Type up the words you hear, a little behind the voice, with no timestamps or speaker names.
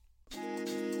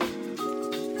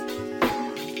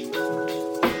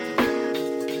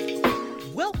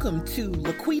Welcome to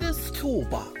Laquita's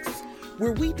Toolbox,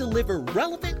 where we deliver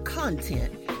relevant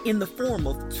content in the form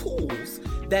of tools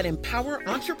that empower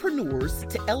entrepreneurs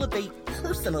to elevate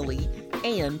personally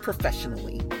and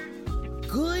professionally.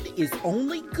 Good is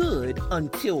only good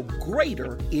until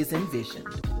greater is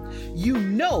envisioned. You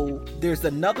know there's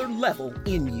another level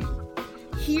in you.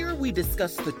 Here we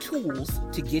discuss the tools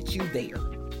to get you there.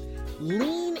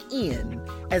 Lean in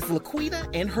as Laquita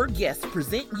and her guests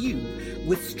present you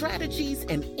with strategies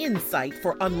and insight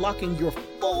for unlocking your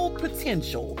full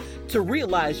potential to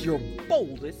realize your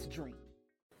boldest dream.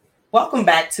 Welcome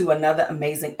back to another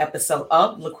amazing episode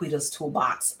of Laquita's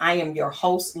Toolbox. I am your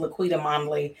host, Laquita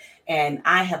Monley, and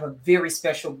I have a very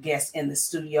special guest in the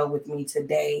studio with me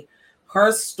today.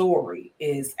 Her story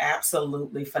is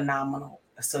absolutely phenomenal.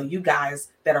 So you guys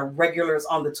that are regulars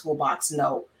on the Toolbox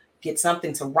know, get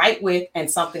something to write with and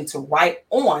something to write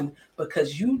on,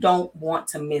 because you don't want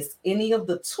to miss any of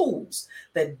the tools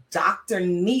that Dr.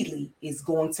 Neely is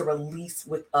going to release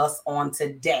with us on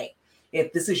today.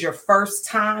 If this is your first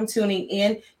time tuning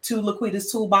in to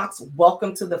Laquita's Toolbox,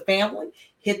 welcome to the family.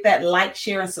 Hit that like,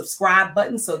 share, and subscribe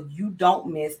button so you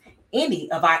don't miss any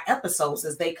of our episodes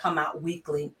as they come out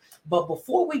weekly. But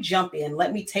before we jump in,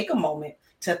 let me take a moment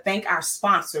to thank our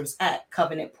sponsors at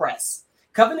Covenant Press.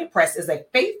 Covenant Press is a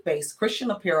faith-based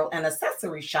Christian apparel and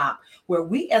accessory shop where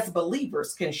we as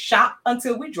believers can shop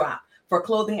until we drop for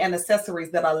clothing and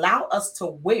accessories that allow us to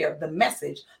wear the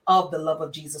message of the love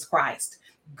of Jesus Christ.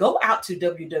 Go out to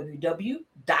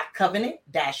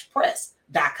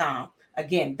www.covenant-press.com.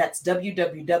 Again, that's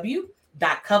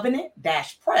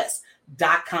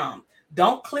www.covenant-press.com.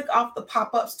 Don't click off the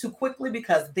pop-ups too quickly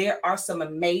because there are some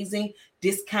amazing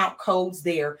discount codes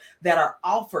there that are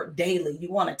offered daily.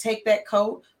 You want to take that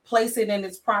code, place it in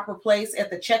its proper place at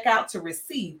the checkout to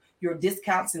receive your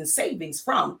discounts and savings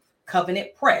from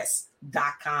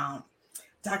covenantpress.com.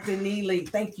 Dr. Neely,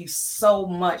 thank you so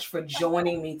much for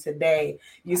joining me today.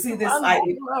 You see this, those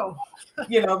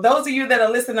of you that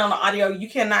are listening on the audio, you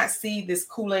cannot see this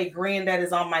Kool-Aid grin that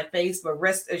is on my face, but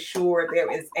rest assured there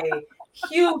is a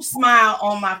huge smile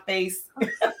on my face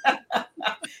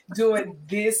doing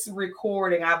this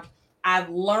recording. I've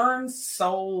learned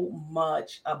so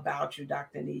much about you,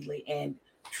 Dr. Neely, and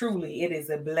truly it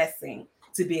is a blessing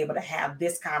to be able to have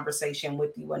this conversation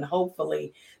with you. And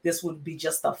hopefully this would be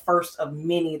just the first of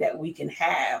many that we can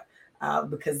have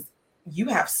because you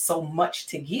have so much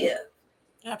to give.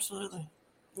 Absolutely.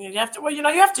 You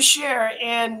have to share,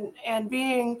 and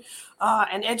being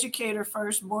an educator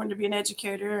first, born to be an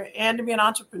educator and to be an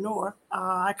entrepreneur.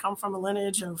 I come from a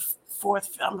lineage of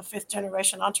I'm a fifth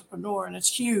generation entrepreneur, and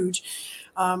it's huge.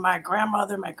 My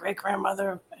grandmother, my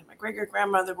great-grandmother, and my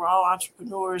great-great-grandmother were all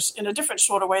entrepreneurs in a different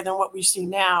sort of way than what we see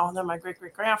now. And then my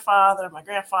great-great-grandfather, my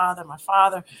grandfather, my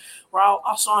father were all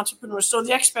also entrepreneurs. So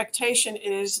the expectation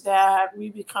is that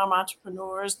we become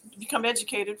entrepreneurs, become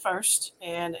educated first.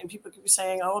 And people could be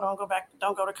saying, oh, don't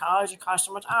go to college, it costs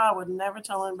so much. I would never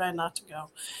tell anybody not to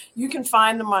go. You can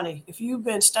find the money. If you've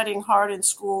been studying hard in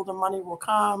school, the money will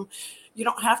come. You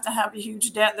don't have to have a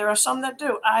huge debt. There are some that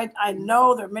do. I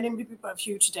know there are many people who have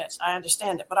huge debts. I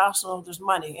understand it, but I also know there's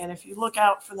money. And if you look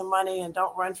out for the money and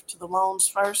don't run to the loans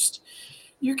first,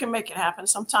 you can make it happen.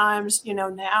 Sometimes,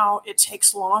 now it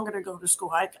takes longer to go to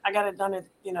school. I got it done in,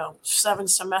 7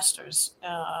 semesters,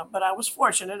 but I was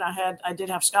fortunate. I did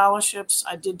have scholarships.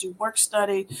 I did do work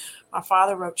study. My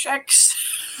father wrote checks.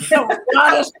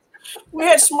 We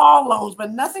had small loans,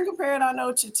 but nothing compared, I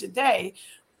know, to today.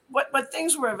 But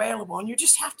things were available, and you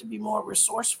just have to be more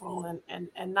resourceful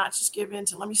and not just give in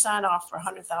to, let me sign off for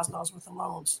 $100,000 worth of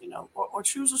loans, or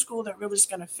choose a school that really is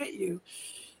going to fit you,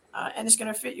 and it's going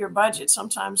to fit your budget.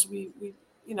 Sometimes we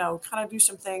kind of do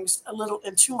some things a little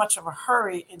in too much of a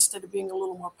hurry instead of being a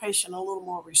little more patient, a little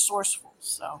more resourceful.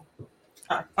 So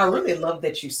I really love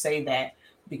that you say that,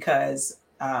 because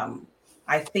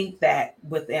I think that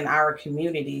within our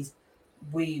communities,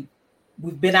 we've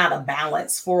been out of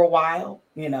balance for a while.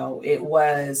 It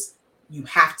was, you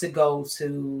have to go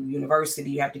to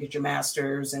university, you have to get your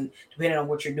master's, and depending on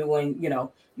what you're doing, you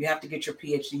have to get your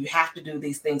PhD, you have to do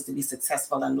these things to be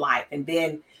successful in life. And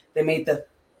then they made the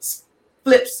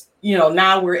flips,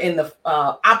 now we're in the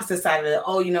opposite side of it.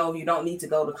 Oh, you don't need to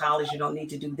go to college, you don't need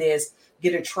to do this,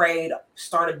 get a trade,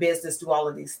 start a business, do all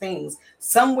of these things.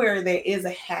 Somewhere there is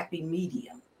a happy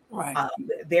medium. Right.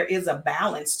 There is a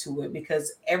balance to it,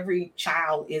 because every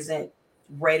child isn't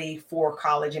ready for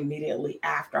college immediately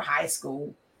after high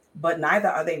school, but neither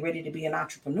are they ready to be an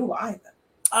entrepreneur either.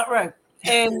 Right.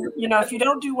 And, if you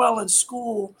don't do well in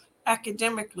school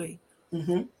academically,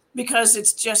 because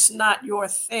it's just not your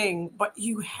thing, but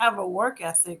you have a work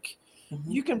ethic,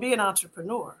 you can be an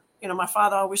entrepreneur. my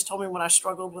father always told me when I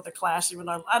struggled with a class, even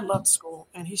though I loved school,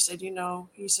 and he said, Boo,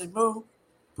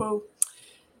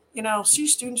 C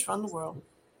students run the world.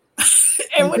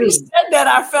 And when he said that,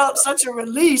 I felt such a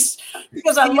release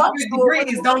because I love school.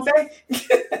 Degrees, don't they?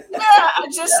 I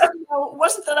just, it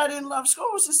wasn't that I didn't love school.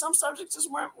 It was just some subjects just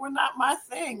were not my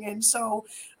thing. And so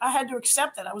I had to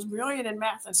accept that. I was brilliant in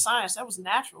math and science. That was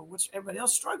natural, which everybody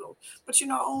else struggled. But,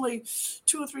 only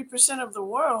 2 or 3% of the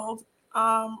world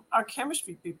are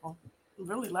chemistry people.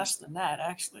 Really less than that,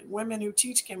 actually. Women who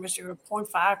teach chemistry are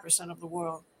 0.5% of the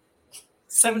world.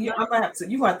 You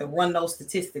have to run those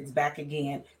statistics back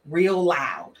again, real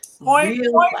loud. About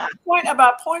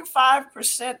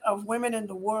 0.5% of women in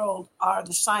the world are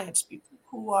the science people,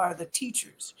 who are the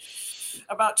teachers.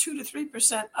 About 2 to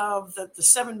 3% of the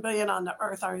 7 billion on the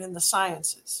earth are in the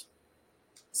sciences.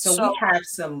 So we have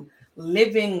some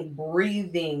living,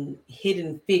 breathing,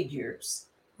 hidden figures,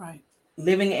 right,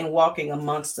 living and walking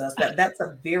amongst us. That's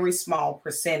a very small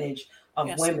percentage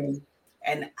of women.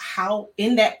 And how,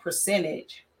 in that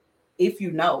percentage, if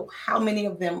how many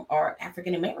of them are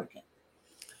African American?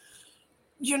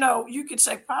 You could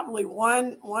say probably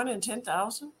one in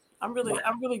 10,000. I'm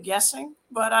really guessing,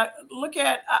 but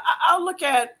I'll look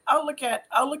at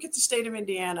the state of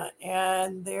Indiana,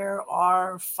 and there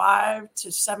are 5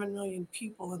 to 7 million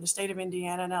people in the state of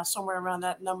Indiana now, somewhere around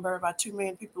that number. About 2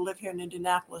 million people live here in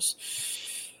Indianapolis.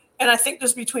 And I think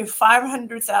there's between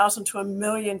 500,000 to 1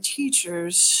 million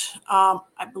teachers,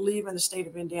 I believe, in the state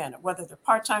of Indiana, whether they're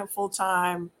part-time,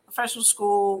 full-time, professional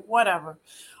school, whatever.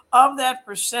 Of that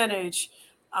percentage,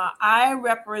 I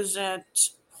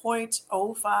represent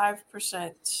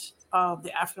 0.05% of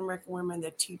the African-American women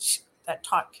that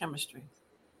taught chemistry.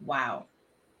 Wow.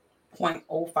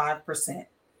 0.05%.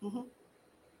 Mm-hmm.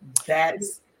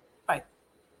 That's right.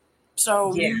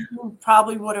 So you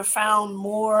probably would have found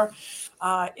more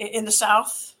in the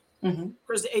South,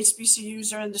 because the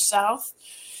HBCUs are in the South.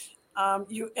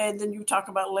 And then you talk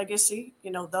about legacy,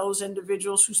 those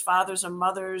individuals whose fathers and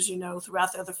mothers,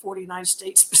 throughout the other 49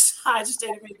 states besides the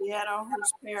state of Indiana,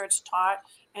 whose parents taught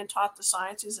the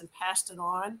sciences and passed it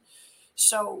on.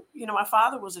 So, my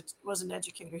father was an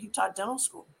educator. He taught dental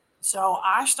school. So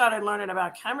I started learning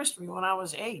about chemistry when I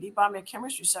was 8. He bought me a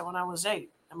chemistry set when I was 8.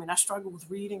 I mean, I struggled with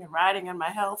reading and writing and my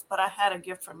health, but I had a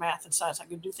gift for math and science. I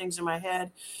could do things in my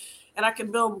head, and I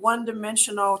could build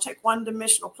one-dimensional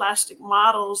plastic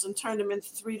models and turn them into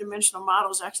 3-dimensional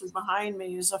models. Actually, behind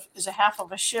me is a half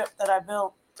of a ship that I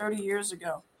built 30 years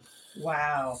ago.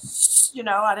 Wow.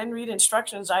 I didn't read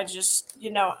instructions. I just,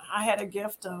 I had a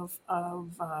gift of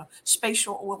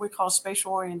spatial, what we call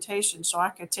spatial orientation. So I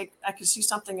could see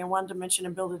something in 1 dimension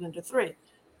and build it into 3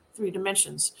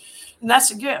 dimensions. And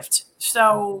that's a gift.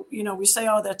 So, we say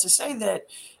all that to say that,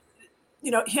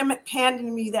 him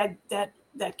handing me that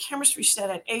chemistry set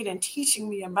at 8 and teaching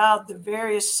me about the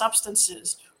various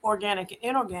substances, organic and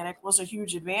inorganic, was a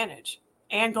huge advantage.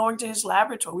 And going to his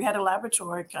laboratory. We had a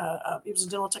laboratory. He was a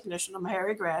dental technician. I'm a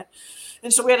Harry grad.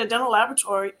 And so we had a dental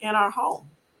laboratory in our home.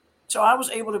 So I was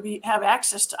able to have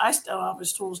access to, I still have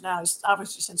his tools now. He's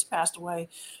obviously since passed away.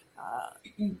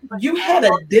 You had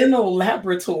a dental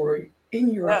laboratory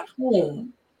in your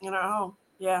home? In our home.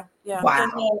 Yeah.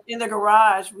 Wow. In the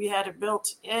garage, we had it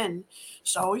built in.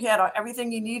 So he had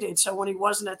everything he needed. So when he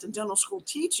wasn't at the dental school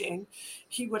teaching,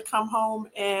 he would come home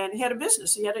and he had a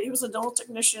business. He was a dental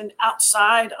technician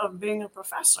outside of being a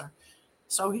professor.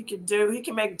 So he can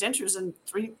make dentures in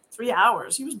three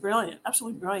hours. He was brilliant,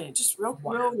 absolutely brilliant. Just real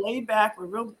laid back,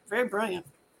 very brilliant.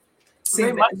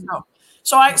 Very much so.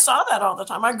 So I saw that all the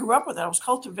time. I grew up with it. I was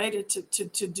cultivated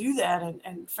to do that.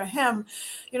 And for him,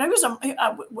 he was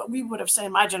what we would have said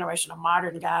in my generation, a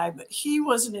modern guy, but he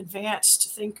was an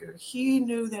advanced thinker. He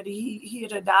knew that he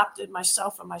had adopted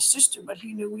myself and my sister, but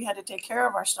he knew we had to take care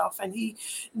of ourselves. And he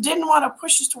didn't want to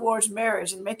push us towards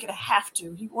marriage and make it a have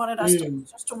to. He wanted us to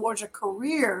push us towards a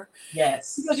career.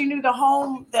 Yes. Because he knew the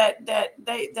home that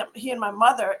he and my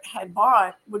mother had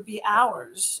bought would be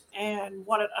ours, and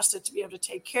wanted us to be able to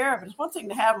take care of it. It's one thing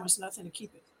to have them, it's nothing to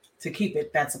keep it. To keep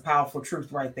it, that's a powerful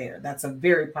truth right there. That's a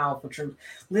very powerful truth.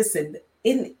 Listen,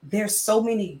 there's so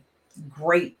many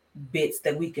great bits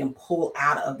that we can pull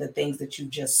out of the things that you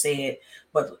just said,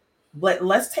 but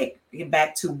let's take it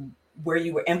back to where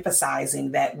you were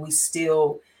emphasizing that we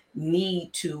still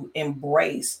need to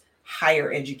embrace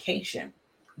higher education.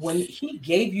 When he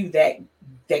gave you that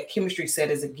chemistry set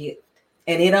as a gift,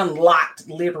 and it unlocked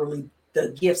literally the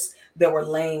gifts that were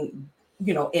laying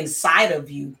inside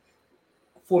of you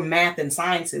for math and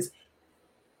sciences.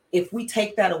 If we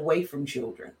take that away from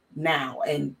children now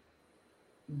and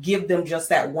give them just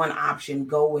that one option,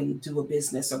 go and do a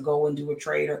business or go and do a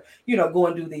trade or, go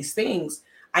and do these things,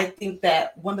 I think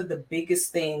that one of the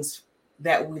biggest things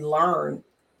that we learn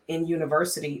in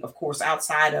university, of course,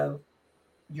 outside of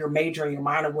your major and your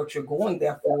minor, what you're going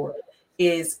there for,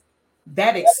 is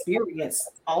that experience.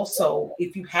 Also,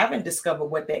 if you haven't discovered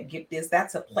what that gift is,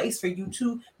 that's a place for you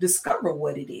to discover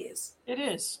what it is. It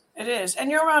is, and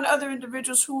you're around other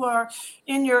individuals who are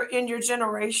in your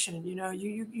generation. You know,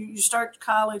 you start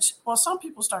college. Well, some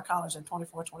people start college at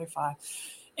 24, 25.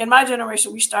 In my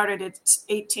generation, we started at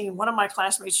 18. One of my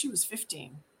classmates, she was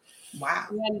 15. Wow.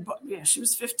 And, yeah, she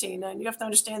was 15. And you have to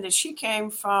understand that she came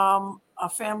from a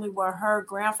family where her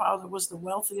grandfather was the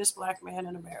wealthiest Black man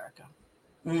in America.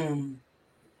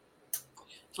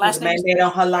 Last name made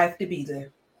on her life to be there.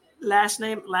 Last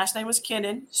name was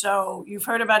Kennan. So you've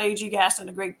heard about A.G. Gaston,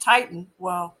 the great Titan.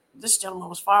 Well, this gentleman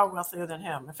was far wealthier than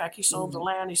him. In fact, he sold the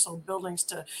land, he sold buildings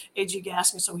to A.G.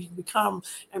 Gaston so he could become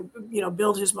and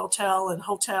build his motel and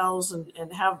hotels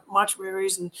and have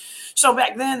mortuaries. And so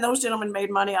back then, those gentlemen made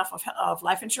money off of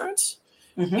life insurance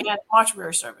and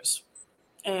mortuary service.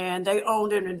 And they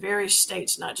owned it in various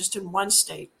states, not just in one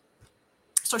state.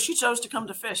 So she chose to come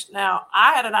to Fisk. Now,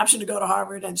 I had an option to go to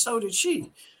Harvard, and so did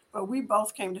she. But we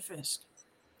both came to Fisk.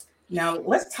 Now,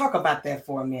 let's talk about that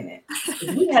for a minute.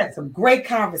 We had some great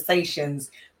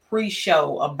conversations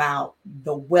pre-show about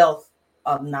the wealth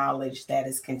of knowledge that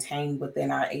is contained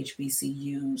within our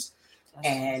HBCUs.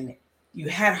 And you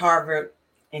had Harvard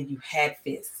and you had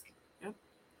Fisk. Yep.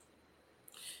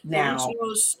 Now,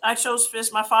 I chose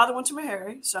Fisk. My father went to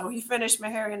Meharry, so he finished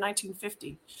Meharry in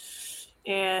 1950.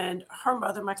 And her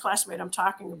mother, my classmate I'm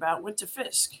talking about, went to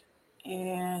Fisk.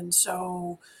 And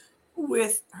so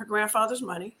with her grandfather's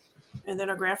money, and then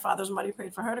her grandfather's money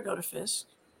paid for her to go to Fisk.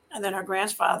 And then her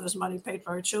grandfather's money paid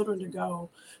for her children to go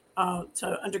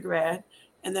to undergrad.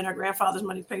 And then her grandfather's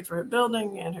money paid for her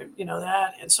building and her,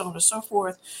 that, and so on and so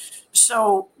forth.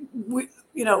 So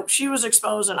she was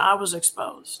exposed and I was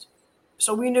exposed.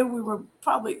 So we knew we were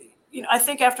probably, I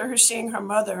think after her seeing her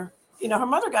mother, her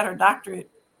mother got her doctorate.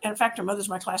 In fact, her mother's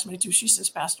my classmate too. She's since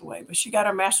passed away, but she got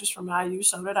her master's from IU.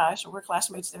 So did I. So we're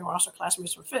classmates there. We're also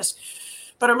classmates from Fisk.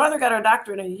 But her mother got her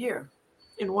doctorate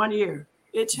in 1 year.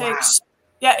 It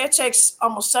takes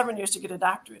almost 7 years to get a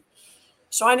doctorate.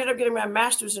 So I ended up getting my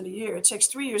master's in a year. It takes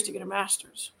 3 years to get a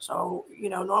master's. So,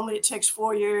 normally it takes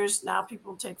 4 years. Now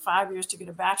people take 5 years to get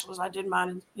a bachelor's. I did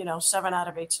mine in, 7 out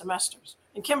of 8 semesters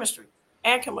in chemistry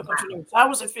and chemical engineering. I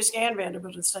was at Fisk and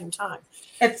Vanderbilt at the same time.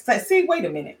 See, wait a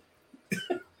minute.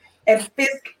 At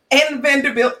Fisk and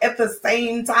Vanderbilt at the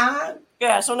same time?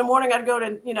 Yeah, so in the morning I'd go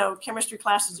to, chemistry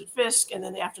classes at Fisk, and then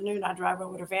in the afternoon I'd drive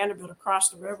over to Vanderbilt across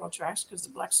the railroad tracks because the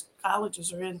Black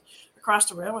colleges are across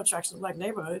the railroad tracks in the Black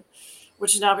neighborhood,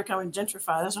 which is now becoming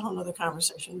gentrified. That's a whole nother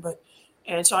conversation.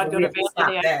 And so I'd go to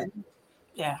Vanderbilt.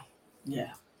 Yeah.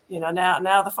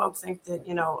 Now the folks think that,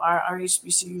 our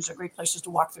HBCUs are great places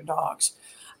to walk their dogs.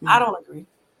 Mm-hmm. I don't agree.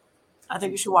 I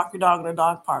think you should walk your dog in a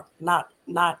dog park, not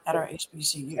at our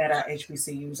HBCUs. At our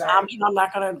HBCUs. I'm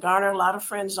not going to garner a lot of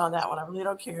friends on that one. I really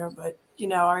don't care. But,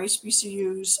 our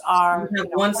HBCUs are... You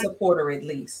have one supporter at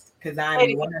least, because I'm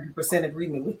in 100%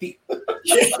 agreement with you. I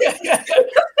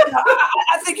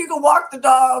think you can walk the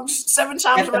dogs 7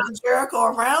 times around Jericho,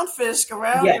 around Fisk,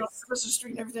 around Christmas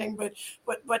Street and everything. But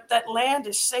that land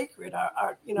is sacred.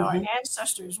 Our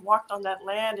ancestors walked on that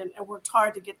land and worked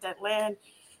hard to get that land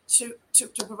to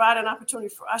provide an opportunity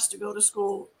for us to go to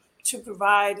school, to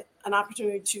provide an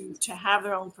opportunity to have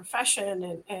their own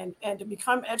profession and to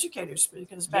become educators,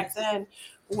 because back then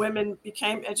women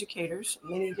became educators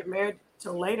and they didn't get married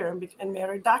till later and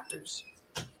married doctors.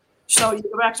 So you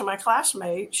go back to my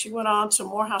classmate, she went on to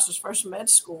Morehouse's first med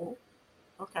school.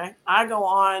 Okay. I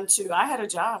had a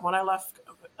job when I left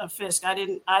Fisk.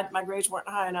 My grades weren't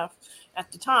high enough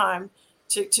at the time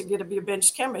to get to be a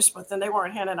bench chemist, but then they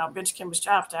weren't handing out bench chemist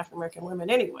jobs to African-American women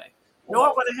anyway.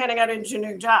 Nor were they handing out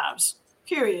engineering jobs,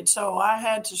 period. So I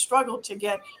had to struggle to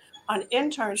get an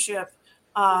internship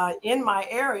in my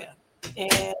area.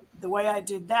 And the way I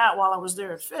did that while I was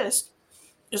there at Fisk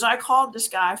is I called this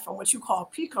guy from what you call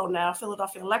PICO now,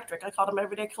 Philadelphia Electric. I called him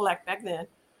Everyday Collect back then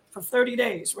for 30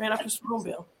 days, ran up his phone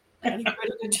bill. And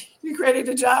he created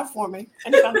a job for me.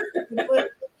 And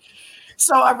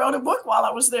so I wrote a book while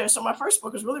I was there. So my first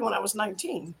book was really when I was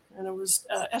 19, and it was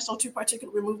SO2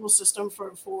 particulate removal system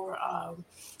for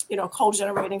coal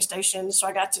generating stations. So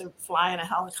I got to fly in a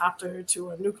helicopter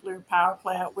to a nuclear power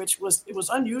plant, it was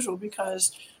unusual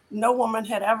because no woman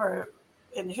had ever,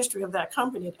 in the history of that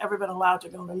company, had ever been allowed to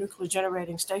go to a nuclear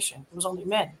generating station. It was only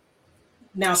men.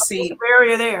 Now, see the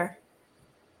barrier there.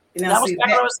 Go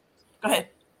ahead.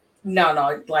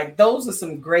 No, like those are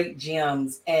some great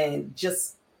gems and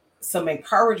just some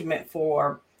encouragement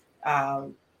for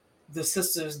the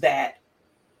sisters that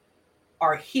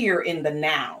are here in the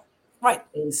now, right,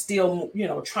 and still,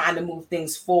 trying to move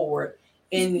things forward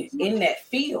in that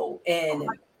field. And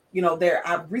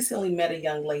I recently met a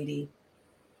young lady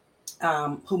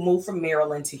who moved from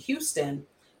Maryland to Houston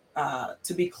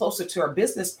to be closer to her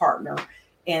business partner,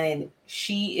 and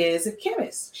she is a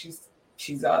chemist.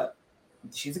 She's a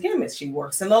chemist. She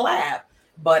works in the lab,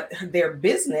 but their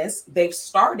business, they've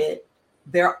started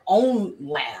their own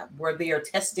lab where they are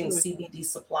testing CBD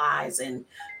supplies, and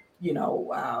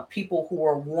people who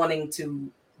are wanting to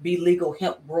be legal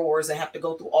hemp growers and have to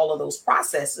go through all of those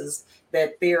processes,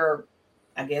 that their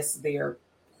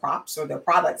crops or their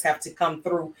products have to come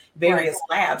through various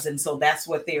labs. And so that's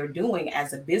what they're doing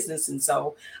as a business. And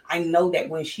so I know that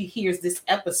when she hears this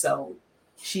episode,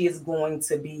 she is going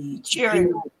to be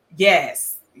cheering.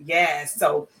 Yes.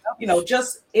 So,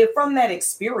 just from that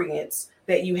experience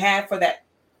that you had for that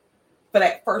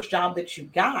first job that you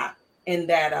got in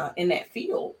that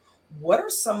field, what are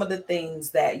some of the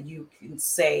things that you can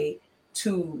say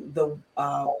to the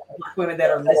women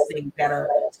that are listening, that are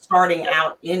starting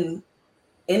out in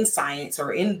science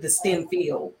or in the STEM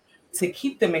field, to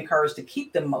keep them encouraged, to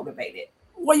keep them motivated?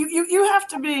 Well, you have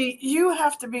to be,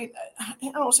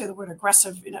 I don't say the word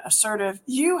aggressive, assertive.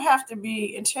 You have to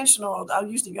be intentional. I'll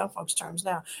use the young folks terms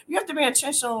now. You have to be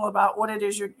intentional about what it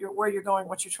is where you're going,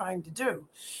 what you're trying to do.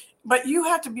 But you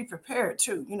have to be prepared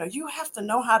too. You have to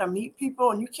know how to meet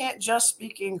people, and you can't just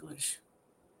speak English.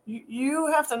 You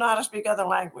have to know how to speak other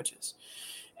languages.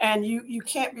 And you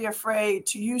can't be afraid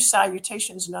to use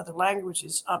salutations in other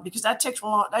languages because that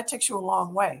takes you a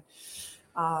long way.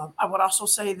 I would also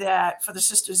say that for the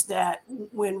sisters, that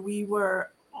when we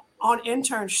were on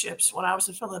internships, when I was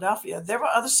in Philadelphia, there were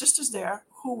other sisters there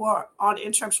who were on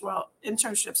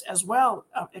internships as well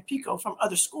at PICO from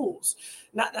other schools,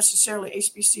 not necessarily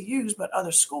HBCUs, but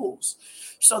other schools.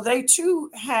 So they too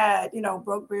had,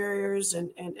 broke barriers and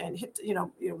hit,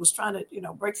 was trying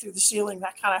to, break through the ceiling,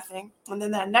 that kind of thing. And then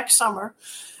that next summer,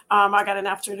 I got an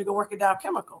opportunity to go work at Dow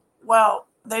Chemical. Well,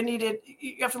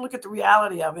 you have to look at the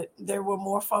reality of it. There were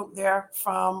more folk there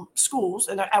from schools,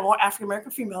 and more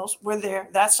African-American females were there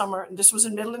that summer. And this was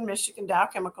in Midland, Michigan, Dow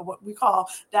Chemical, what we call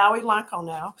Dow Elanco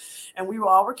now. And we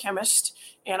all were chemists,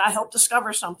 and I helped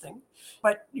discover something.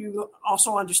 But you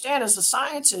also understand, as a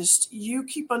scientist, you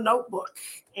keep a notebook,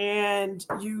 and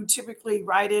you typically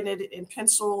write in it in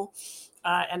pencil,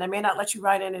 and they may not let you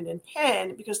write in it in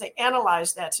pen because they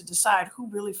analyze that to decide who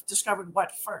really discovered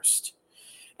what first.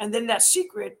 And then that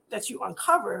secret that you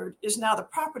uncovered is now the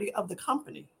property of the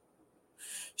company.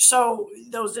 So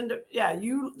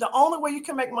the only way you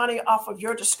can make money off of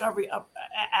your discovery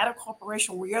at a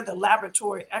corporation where you're the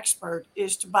laboratory expert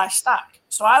is to buy stock.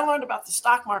 So I learned about the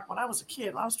stock market when I was a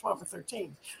kid. When I was 12 or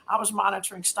 13, I was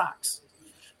monitoring stocks.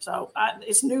 So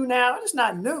it's new now. It's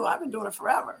not new. I've been doing it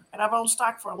forever, and I've owned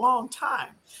stock for a long time.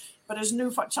 But it's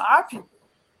new to our people.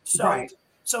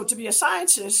 So to be a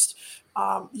scientist,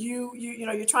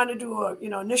 you're trying to do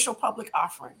a initial public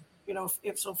offering,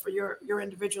 if so, for your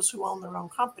individuals who own their own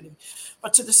company.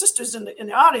 But to the sisters in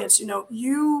the audience,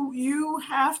 you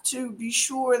have to be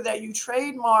sure that you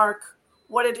trademark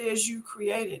what it is you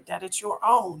created, that it's your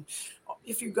own.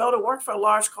 If you go to work for a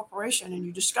large corporation and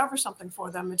you discover something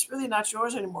for them, it's really not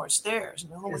yours anymore, it's theirs.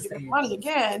 And the only way to get money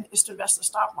again is to invest in the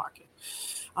stock market.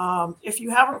 If you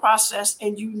have a process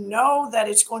and you know that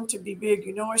it's going to be big,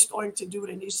 it's going to do what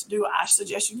it needs to do, I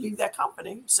suggest you leave that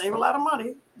company, save a lot of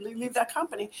money, leave that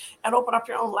company, and open up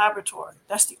your own laboratory.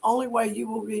 That's the only way you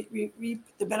will reap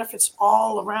the benefits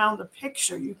all around the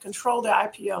picture. You control the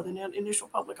IPO, the initial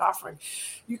public offering.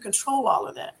 You control all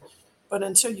of that. But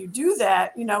until you do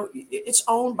that, it's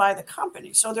owned by the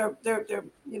company. So they're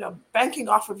banking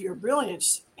off of your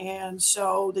brilliance. And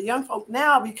so the young folk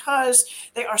now, because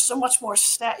they are so much more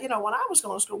when I was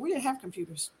going to school, we didn't have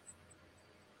computers.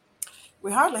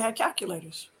 We hardly had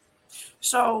calculators.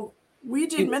 So we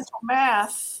did mental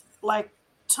math, like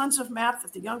tons of math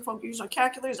that the young folk use on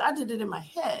calculators. I did it in my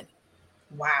head.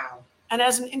 Wow. And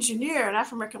as an engineer, an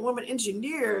African-American woman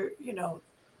engineer,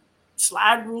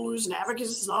 slide rulers and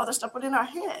abacus and all that stuff put in our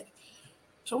head.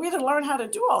 So we had to learn how to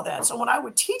do all that. So when I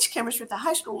would teach chemistry at the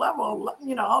high school level,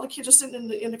 all the kids are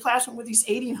sitting in the classroom with these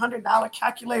 $1,800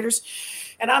 calculators.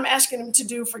 And I'm asking them to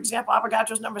do, for example,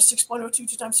 Avogadro's number 6.02, 2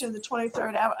 times 10 to the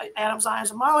 23rd atoms,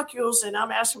 ions, and molecules. And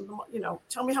I'm asking them,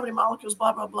 tell me how many molecules,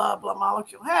 blah, blah, blah, blah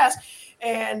molecule has,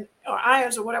 or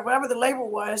ions or whatever the label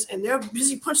was. And they're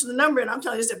busy punching the number. And I'm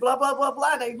telling you, they said, blah, blah, blah,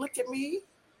 blah. And they looked at me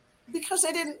because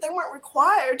they weren't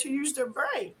required to use their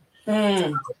brain.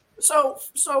 So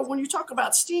when you talk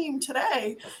about STEAM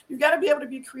today, you've got to be able to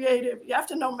be creative. You have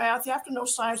to know math. You have to know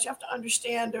science. You have to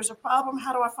understand there's a problem.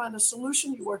 How do I find a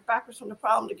solution? You work backwards from the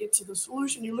problem to get to the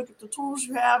solution. You look at the tools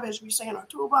you have, as we say in our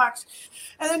toolbox,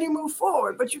 and then you move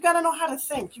forward. But you got to know how to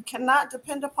think. You cannot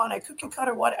depend upon a cookie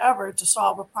cutter whatever to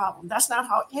solve a problem. That's not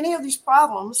how any of these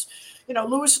problems,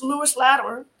 Lewis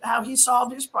Latimer, how he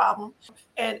solved his problem,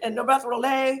 and Norbert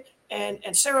Rollet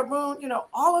and Sarah Boone,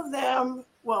 all of them.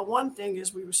 Well, one thing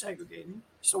is we were segregating.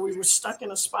 So we were stuck in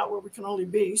a spot where we can only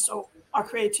be. So our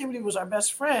creativity was our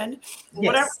best friend. Yes.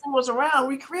 Whatever was around,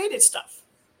 we created stuff.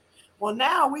 Well,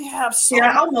 now we have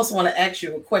I almost want to ask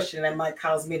you a question that might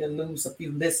cause me to lose a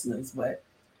few listeners, but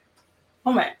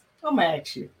I'm going to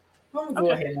ask you. I'm going to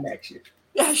go ahead and ask you.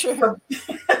 Yeah, sure.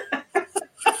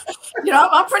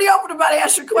 I'm pretty open about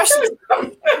answering questions.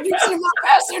 You see my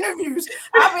past interviews.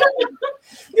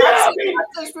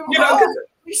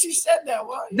 She said that.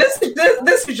 Well,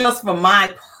 this is just for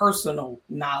my personal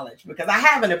knowledge because I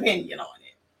have an opinion on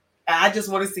it. I just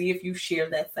want to see if you share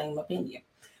that same opinion.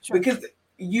 Sure. Because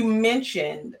you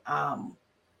mentioned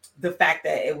the fact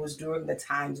that it was during the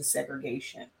times of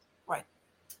segregation. Right.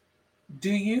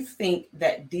 Do you think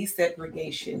that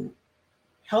desegregation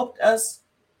helped us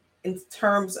in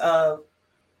terms of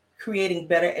creating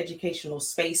better educational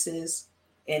spaces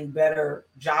and better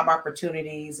job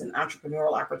opportunities and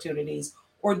entrepreneurial opportunities?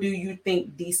 Or do you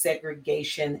think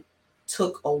desegregation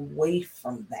took away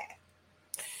from that?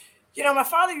 My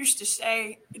father used to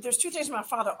say, there's two things my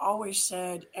father always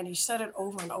said, and he said it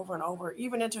over and over and over,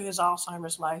 even into his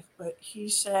Alzheimer's life. But he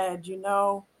said,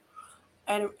 and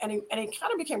he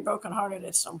kind of became brokenhearted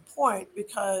at some point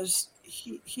because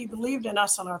he believed in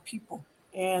us and our people.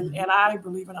 And I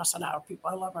believe in us and our people.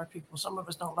 I love our people. Some of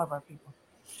us don't love our people.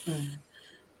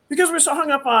 Because we're so hung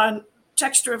up on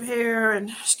texture of hair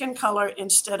and skin color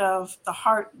instead of the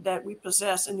heart that we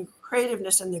possess and the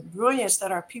creativeness and the brilliance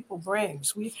that our people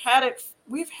brings. We've had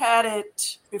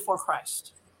it before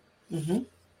Christ. Mm-hmm.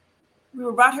 We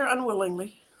were brought here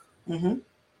unwillingly. Mm-hmm.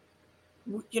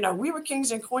 We were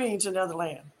kings and queens in another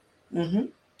land. Mm-hmm.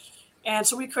 And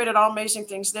so we created all amazing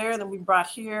things there. Then we brought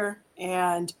here.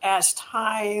 And as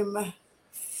time,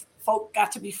 folk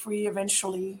got to be free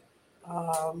eventually.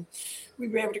 We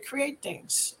were able to create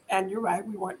things. And you're right,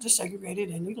 we weren't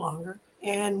desegregated any longer.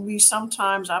 And we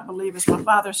sometimes, I believe, as my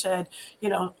father said,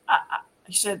 he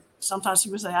said sometimes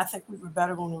he would say, I think we were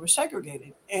better when we were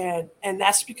segregated. And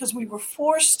that's because we were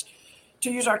forced to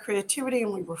use our creativity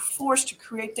and we were forced to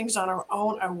create things on our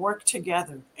own and work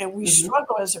together. And we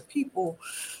struggle as a people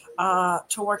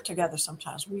to work together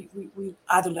sometimes. We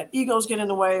either let egos get in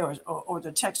the way or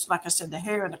the text, like I said, the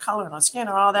hair and the color and the skin and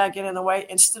all that get in the way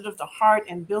instead of the heart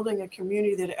and building a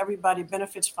community that everybody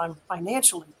benefits from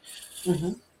financially.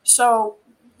 Mm-hmm. So,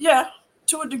 yeah,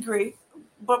 to a degree,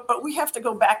 but we have to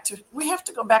go back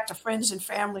to friends and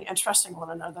family and trusting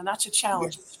one another. And that's a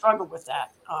challenge. Yes. We struggle with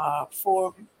that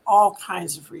for all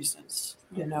kinds of reasons,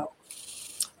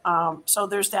 So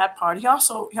there's that part. He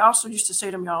also used to say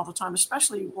to me all the time,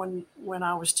 especially when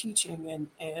I was teaching,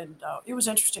 and it was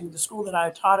interesting. The school that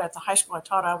I taught at, the high school I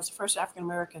taught, I was the first African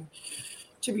American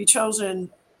to be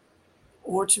chosen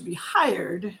or to be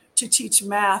hired to teach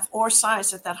math or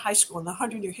science at that high school in the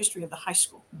 100-year history of the high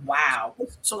school. Wow!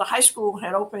 So the high school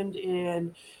had opened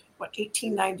in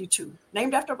 1892,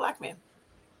 named after a Black man.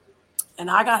 And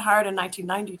I got hired in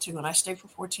 1992 and I stayed for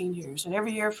 14 years. And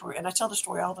every year and I tell the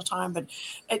story all the time, but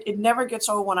it never gets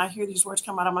old when I hear these words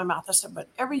come out of my mouth. I said, but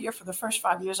every year for the first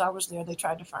 5 years I was there, they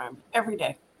tried to fire me every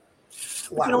day.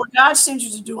 Wow. But when God sends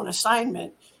you to do an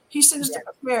assignment, he sends the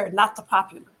prepared, not the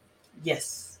popular.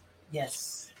 Yes.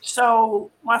 Yes.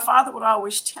 So my father would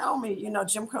always tell me,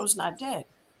 Jim Crow's not dead.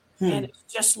 And it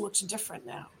just looks different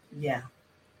now. Yeah.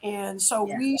 And so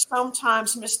we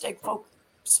sometimes mistake folk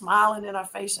smiling in our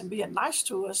face and being nice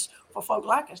to us for folk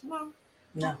like us. No,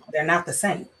 they're not the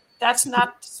same. That's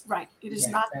not right. It is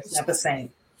not. That's not the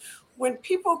same. When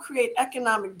people create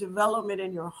economic development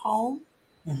in your home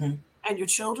and your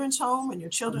children's home and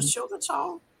your children's children's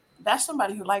home, that's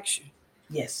somebody who likes you.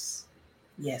 Yes.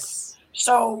 Yes.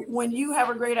 So when you have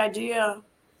a great idea,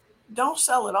 don't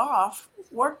sell it off.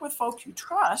 Work with folks you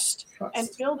trust and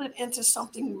build it into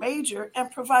something major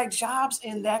and provide jobs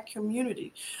in that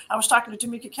community. I was talking to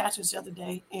Tamika Catchings the other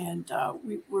day, and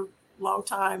we were long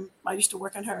time. I used to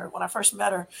work on her when I first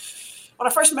met her. When I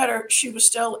first met her, she was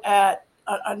still at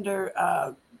under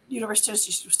University of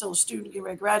Tennessee. She was still a student, getting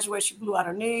ready to graduate. She blew out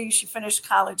her knee. She finished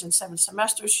college in 7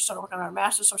 semesters. She started working on her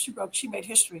master's. So she made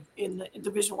history in the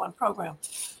Division I program,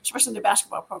 especially in the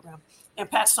basketball program. And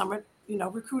Pat Summitt,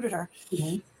 recruited her.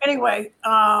 Mm-hmm. Anyway,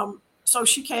 so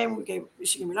she came,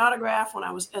 she gave me an autograph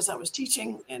as I was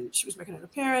teaching, and she was making an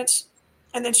appearance.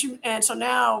 And then so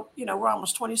now, we're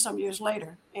almost 20 some years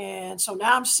later. And so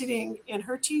now I'm sitting in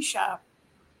her tea shop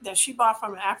that she bought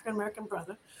from an African-American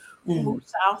brother who moved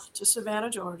south to Savannah,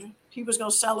 Georgia. He was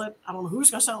going to sell it. I don't know who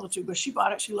he's going to sell it to, but she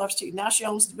bought it. She loves tea. Now she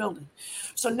owns the building.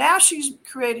 So now she's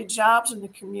created jobs in the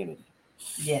community.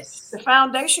 Yes. The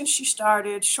foundation she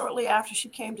started shortly after she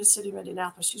came to the city of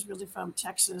Indianapolis. She's really from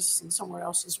Texas and somewhere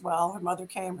else as well. Her mother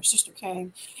came, her sister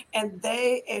came, and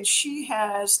she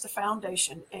has the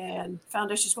foundation, and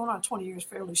foundation's going on 20 years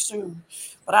fairly soon.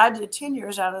 But I did 10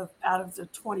 years out of the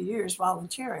 20 years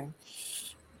volunteering.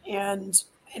 And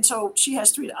so she has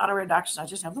 3 honorary doctors. I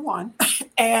just have the one.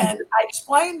 And I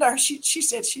explained to her, she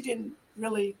said she didn't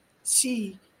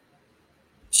see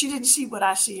what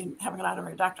I see in having an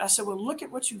honorary doctor. I said, well, look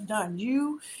at what you've done.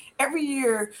 Every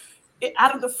year,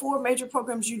 out of the 4 major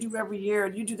programs you do every year,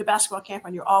 you do the basketball camp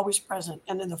and you're always present.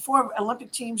 And then the 4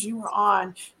 Olympic teams you were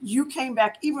on, you came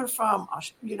back even from,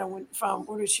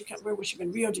 where was she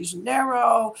been? Rio de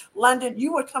Janeiro, London.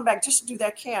 You would come back just to do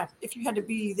that camp. If you had to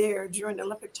be there during the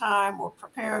Olympic time or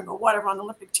preparing or whatever on the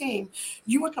Olympic team,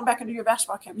 you would come back and do your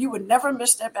basketball camp. You would never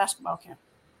miss that basketball camp.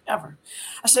 Ever.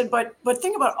 I said, but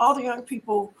think about all the young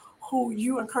people who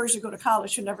you encouraged to go to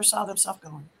college who never saw themselves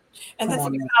going. And then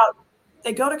think about,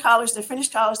 they go to college, they finish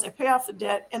college, they pay off the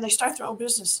debt, and they start their own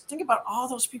business. Think about all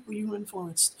those people you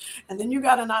influenced. And then you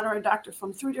got an honorary doctor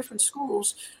from 3 different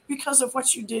schools because of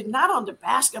what you did, not on the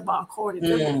basketball court, and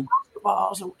the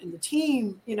basketballs and the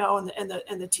team,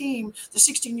 and the team, the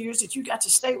 16 years that you got to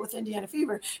stay with Indiana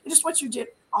Fever. It is what you did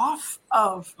off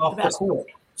the basketball court.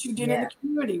 You did in the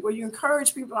community, where you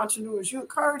encourage people, entrepreneurs, you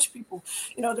encourage people,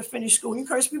 to finish school, you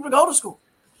encourage people to go to school.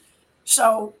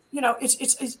 So,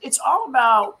 it's all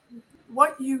about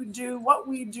what you do, what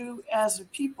we do as a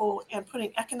people, and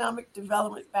putting economic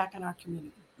development back in our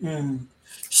community.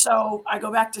 So I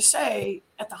go back to say,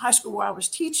 at the high school where I was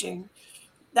teaching,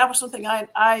 that was something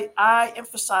I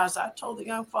emphasized. I told the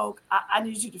young folk, I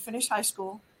need you to finish high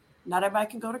school. Not everybody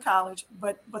can go to college,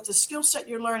 but the skill set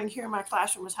you're learning here in my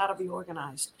classroom is how to be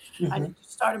organized. I need to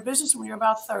start a business when you're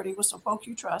about 30 with some folk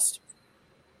you trust,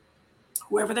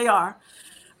 whoever they are.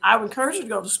 I would encourage you to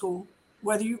go to school,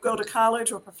 whether you go to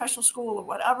college or professional school or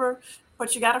whatever,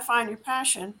 but you got to find your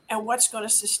passion and what's going to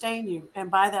sustain you, and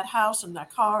buy that house and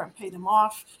that car and pay them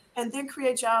off, and then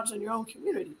create jobs in your own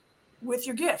community with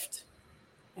your gift.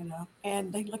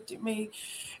 And they looked at me,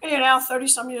 and now 30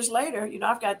 some years later,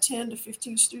 I've got 10 to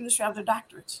 15 students who have their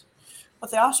doctorates,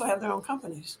 but they also have their own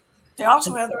companies. They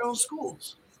also have their own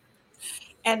schools.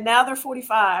 And now they're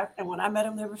 45. And when I met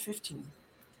them, they were 15.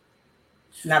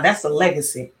 Now that's a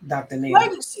legacy, Dr. Neal.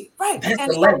 Legacy, right.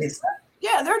 That's a legacy.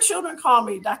 Yeah, their children call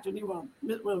me Dr. Neal. Well,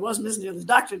 it wasn't Ms. Neal, it was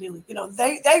Dr. Neal.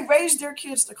 They raised their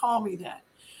kids to call me that.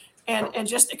 And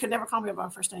just, they could never call me by my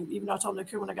first name, even though I told them they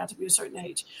could when I got to be a certain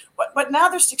age. But now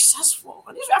they're successful.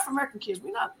 And these are African-American kids.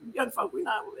 We're not young folk.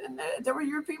 And they were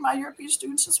my European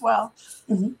students as well.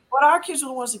 But our kids are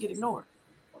the ones that get ignored.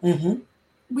 And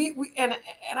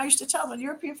I used to tell them,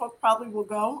 European folk probably will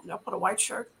go, they'll put a white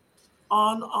shirt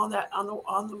on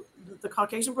the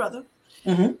Caucasian brother,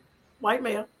 white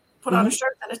male, put on a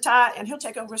shirt and a tie, and he'll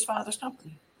take over his father's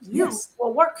company. You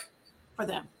will work for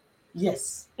them.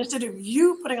 Yes. Instead of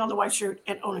you putting on the white shirt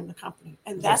and owning the company.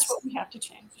 And that's what we have to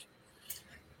change.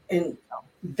 And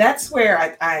that's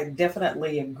where I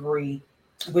definitely agree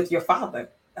with your father.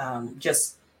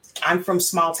 I'm from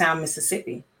small town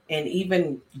Mississippi. And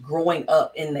even growing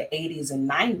up in the 80s and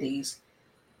 90s,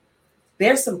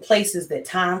 there's some places that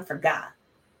time forgot.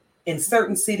 In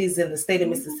certain cities in the state of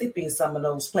Mississippi, in some of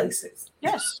those places.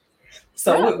 Yes.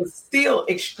 So it was still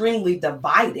extremely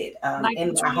divided in my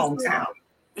hometown.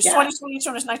 It's 2022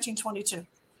 and it's 1922.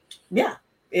 Yeah.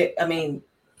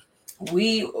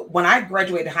 When I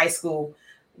graduated high school,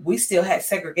 we still had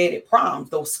segregated proms.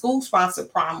 Those school-sponsored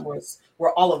proms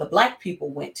where all of the Black people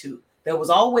went to. There was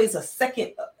always a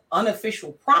second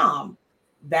unofficial prom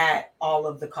that all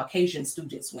of the Caucasian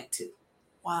students went to.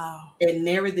 Wow. And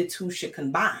never the two should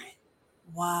combine.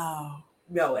 Wow.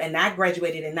 No, and I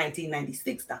graduated in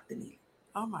 1996, Dr. Neal.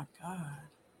 Oh my God.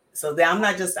 So I'm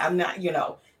not,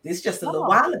 this is just a little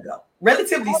while ago,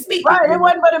 relatively speaking. Right, it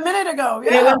wasn't but a minute ago.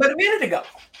 Yeah. It wasn't but a minute ago.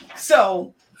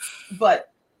 So,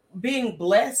 but being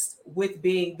blessed with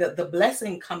being the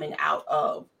blessing coming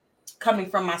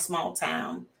from my small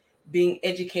town, being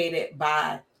educated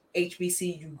by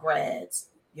HBCU grads,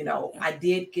 I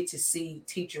did get to see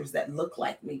teachers that look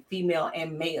like me, female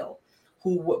and male,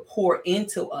 who would pour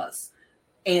into us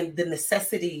and the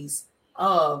necessities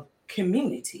of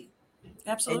community.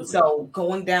 Absolutely. And so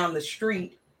going down the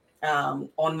street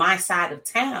on my side of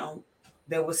town,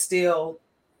 there was still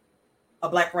a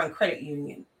Black-run credit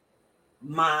union.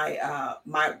 My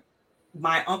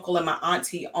uncle and my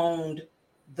auntie owned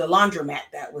the laundromat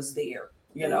that was there.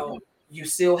 You know, you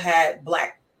still had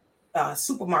Black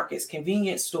supermarkets,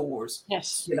 convenience stores.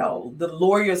 Yes. You know, the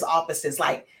lawyers' offices,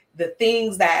 like the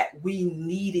things that we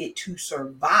needed to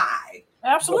survive.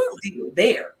 Absolutely. Were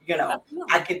there. You know,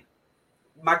 Absolutely.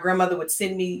 My grandmother would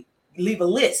leave a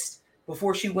list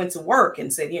before she went to work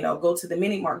and said, you know, go to the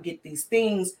mini mart, get these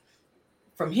things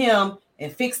from him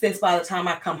and fix this by the time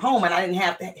I come home. And I didn't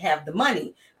have to have the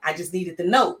money. I just needed the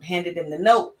note, handed him the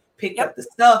note, picked up the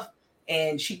stuff,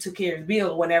 and she took care of the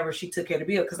bill whenever she took care of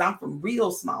the bill, because I'm from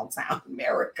real small town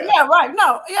America. Yeah, right.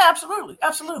 No, yeah, absolutely.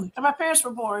 Absolutely. And my parents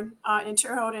were born in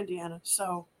Terre Haute, Indiana.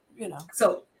 So, you know.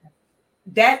 So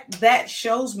that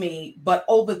shows me, but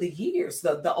over the years,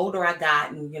 the older I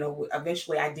got, and, you know,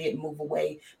 eventually I did move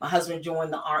away. My husband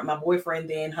joined the army, my boyfriend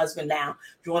then, husband now,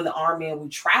 joined the army, and we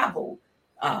traveled.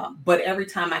 But every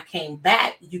time I came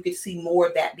back, you could see more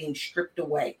of that being stripped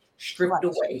away,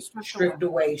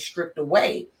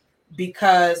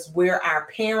 because where our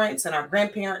parents and our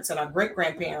grandparents and our great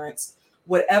grandparents,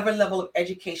 whatever level of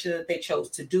education that they chose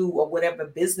to do, or whatever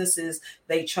businesses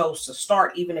they chose to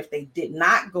start, even if they did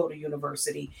not go to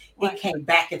university, it came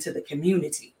back into the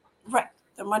community. Right.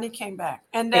 The money came back.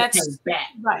 And that's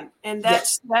right. And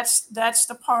that's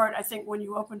the part, I think, when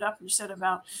you opened up and you said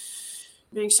about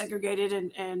being segregated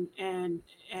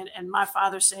and my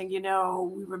father saying, you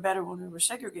know, we were better when we were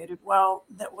segregated. Well,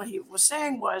 that what he was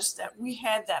saying was that we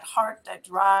had that heart, that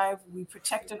drive. We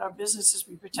protected our businesses.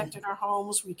 We protected our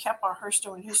homes. We kept our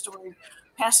Hearthstone history,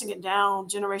 passing it down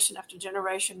generation after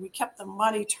generation. We kept the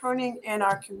money turning in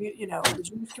our community. You know, the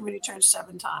Jewish community turns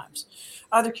 7 times.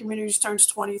 Other communities turns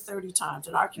 20, 30 times.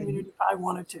 And our community probably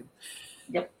 1 or 2.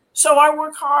 Yep. So I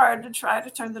work hard to try to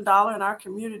turn the dollar in our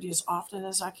community as often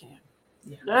as I can.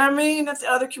 Yeah. I mean that the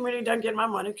other community doesn't get my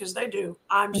money, because they do.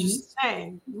 I'm just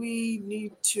saying we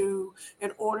need to,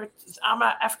 in order I'm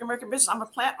an African-American business. I'm a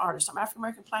plant artist. I'm an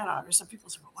African-American plant artist. And people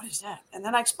say, well, what is that? And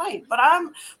then I explain, but I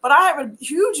have a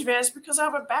huge advantage because I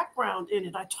have a background in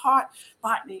it. I taught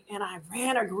botany and I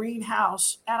ran a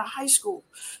greenhouse at a high school.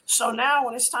 So now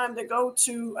when it's time to go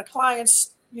to a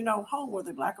client's, you know, home,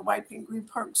 whether black or white, pink, green,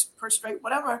 per straight,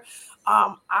 whatever,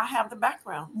 I have the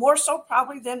background, more so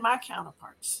probably than my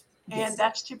counterparts. And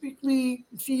that's typically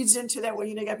feeds into that. Well,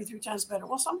 you know, got to be 3 times better.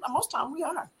 Well, most time we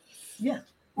are. Yeah,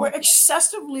 we're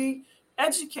excessively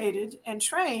educated and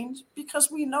trained because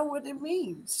we know what it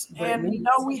means, we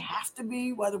know we have to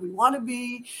be, whether we want to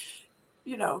be.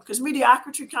 You know, because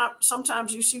mediocrity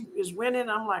sometimes you see is winning.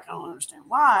 I'm like, I don't understand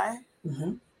why.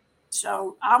 Mm-hmm.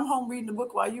 So I'm home reading the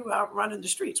book while you out running the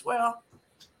streets. Well,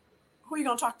 who are you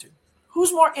going to talk to?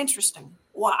 Who's more interesting?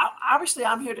 Well, obviously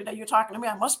I'm here today. You're talking to me.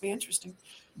 I must be interesting.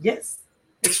 Yes,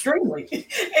 extremely,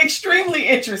 extremely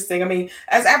interesting. I mean,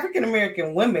 as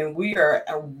African-American women, we are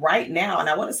right now, and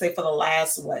I want to say for the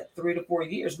last, 3 to 4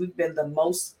 years, we are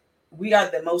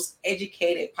the most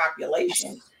educated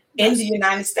population in the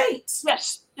United States.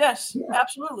 Yes,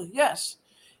 absolutely. Yes.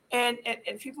 And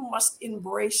people must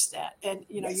embrace that. And,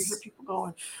 you know, you hear people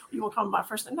going, you will come to my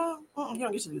first name. No, you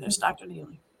don't get to do that. It's Dr.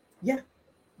 Neely. Yeah.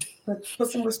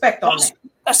 Put some respect on that.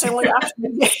 That's the only option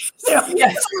you get. That's the only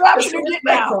option you get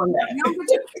now. You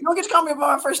don't get to call me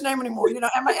by my first name anymore. You know,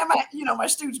 and my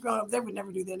students growing up, they would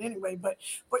never do that anyway. But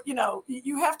you know,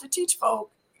 you have to teach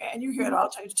folk, and you hear it all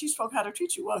the time, to teach folk how to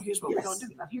treat you. Well, here's what we're going to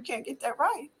do. Now, if you can't get that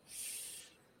right,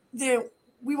 then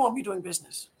we won't be doing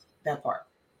business. That part.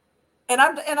 And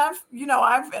I've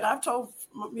told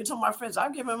my friends,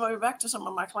 I've given money back to some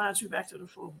of my clients who've acted a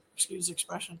fool. Excuse the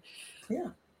expression. Yeah.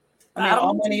 I mean,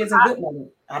 all money isn't good money.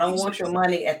 I don't want your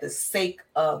money at the sake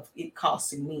of it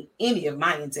costing me any of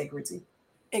my integrity.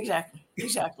 Exactly.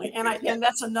 And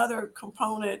that's another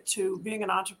component to being an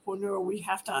entrepreneur. We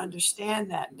have to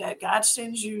understand that God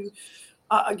sends you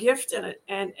a gift and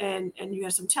you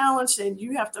have some talents and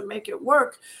you have to make it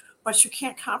work, but you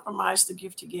can't compromise the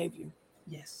gift He gave you.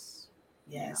 Yes.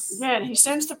 Again, He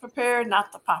sends the prepared,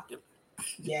 not the popular.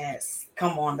 Yes.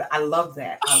 Come on. I love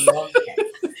that.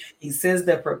 He says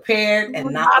they're prepared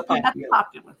and not the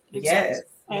popular. Exactly. Yes.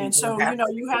 And so,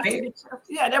 you have to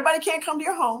get, everybody can't come to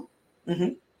your home.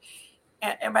 Mm-hmm.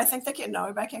 And everybody think they can. No,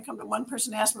 everybody can't come to. One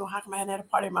person asked me, well, how come I hadn't had a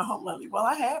party in my home lately? Well,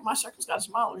 I had. My circle's got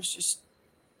smaller. It's just,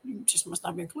 you just must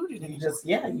not be included in it.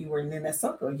 You were in that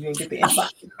circle. You didn't get the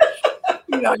invite.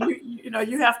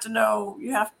 You have to know.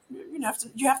 You have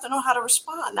to know how to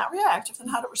respond, not react. You have to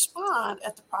know how to respond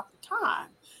at the proper time.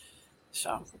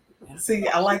 So, yeah. See,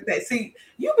 I like that. See,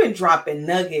 you've been dropping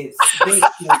nuggets this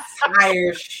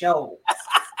entire show.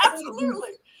 Absolutely.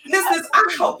 Listeners,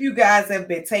 I hope you guys have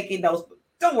been taking those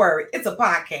Don't worry, it's a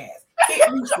podcast.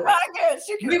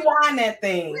 Rewind that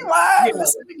thing. Rewind,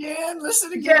 listen again.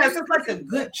 Yes, it's like a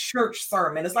good church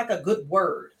sermon. It's like a good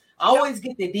word. I always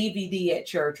get the DVD at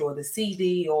church or the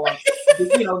CD or,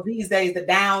 these days the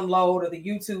download or the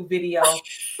YouTube video,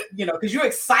 because you're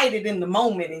excited in the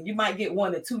moment and you might get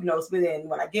 1 or 2 notes. But then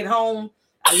when I get home,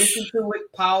 I listen to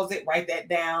it, pause it, write that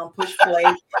down, push play,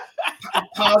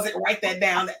 pause it, write that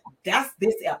down. That's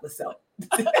this episode.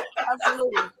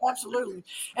 Absolutely.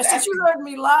 And since you heard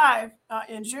me live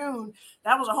in June,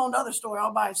 that was a whole nother story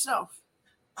all by itself.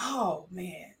 Oh,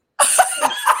 man.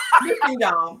 Listen,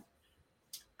 y'all.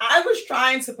 I was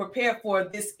trying to prepare for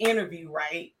this interview,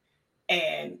 right?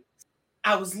 And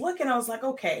I was like,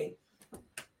 okay,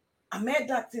 I met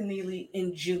Dr. Neely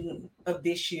in June of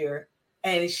this year,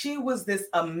 and she was this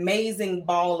amazing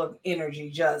ball of energy,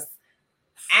 just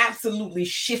absolutely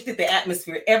shifted the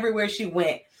atmosphere everywhere she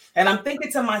went. And I'm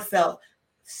thinking to myself,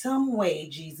 some way,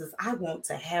 Jesus, I want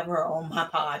to have her on my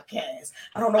podcast.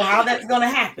 I don't know how that's going to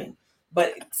happen,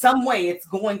 but some way it's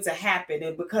going to happen.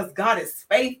 And because God is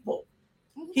faithful,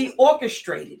 He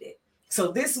orchestrated it.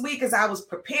 So this week, as I was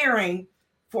preparing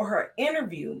for her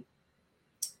interview,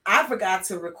 I forgot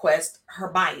to request her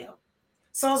bio.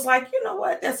 So I was like, you know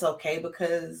what? That's okay,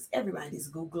 because everybody's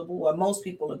Googleable, or most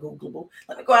people are Googleable.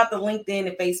 Let me go out to LinkedIn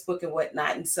and Facebook and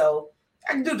whatnot. And so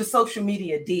I can do the social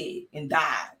media dig and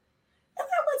dive. And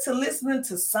I went to listening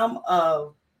to some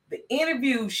of the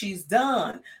interviews she's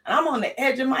done. And I'm on the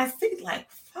edge of my seat like,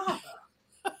 Father,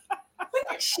 when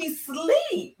did she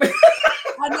sleep?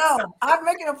 I know. I'm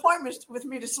making appointments with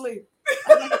me to sleep.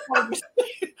 I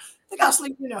think I'll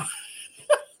sleep,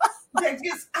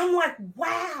 I'm like,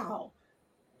 wow.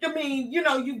 I mean,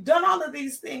 you've done all of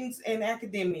these things in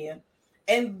academia.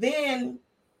 And then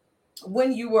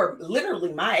when you were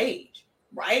literally my age,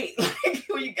 right? Like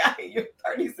when you got in your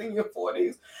 30s and your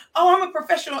 40s. Oh, I'm a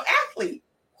professional athlete.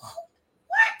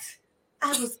 What? I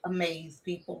was amazed,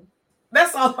 people.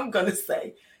 That's all I'm going to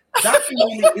say. Dr.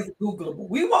 Neely is Googleable.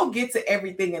 We won't get to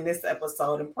everything in this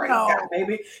episode, and praise God,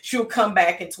 maybe she'll come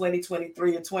back in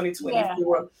 2023 or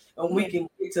 2024 and we can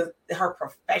get to her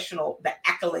the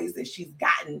accolades that she's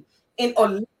gotten in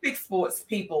Olympic sports,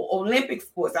 people. Olympic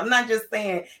sports. I'm not just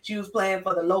saying she was playing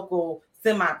for the local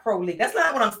semi-pro league. That's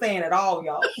not what I'm saying at all,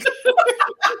 y'all.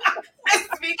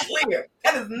 Let's be clear.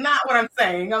 That is not what I'm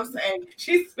saying. I'm saying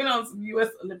she's been on some U.S.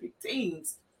 Olympic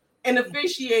teams and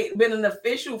been an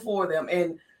official for them,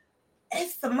 and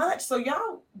it's so much. So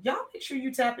y'all make sure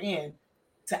you tap in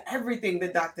to everything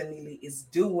that Dr. Neely is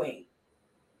doing.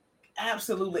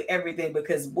 Absolutely everything,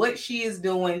 because what she is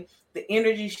doing, the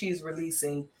energy she's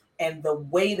releasing, and the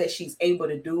way that she's able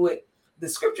to do it, the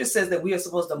scripture says that we are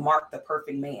supposed to mark the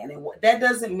perfect man. And that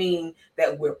doesn't mean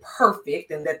that we're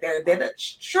perfect, and that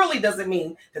surely doesn't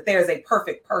mean that there is a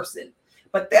perfect person.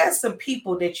 But there's some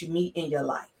people that you meet in your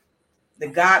life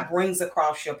that God brings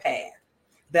across your path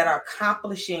that are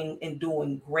accomplishing and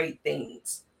doing great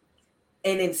things.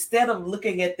 And instead of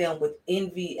looking at them with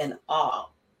envy and awe,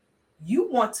 you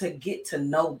want to get to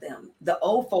know them. The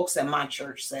old folks at my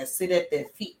church says, sit at their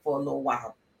feet for a little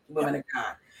while, women of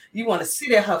God. You want to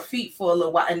sit at her feet for a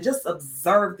little while and just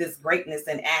observe this greatness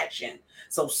in action.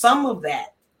 So some of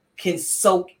that can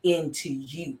soak into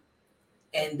you,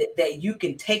 and that you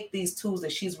can take these tools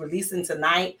that she's releasing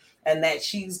tonight and that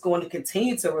she's going to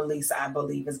continue to release, I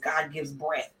believe, as God gives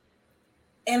breath,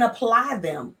 and apply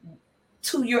them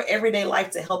to your everyday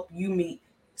life to help you meet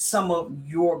some of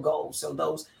your goals. So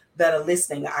those that are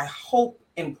listening, I hope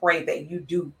and pray that you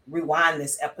do rewind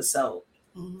this episode,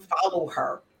 follow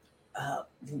her,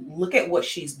 look at what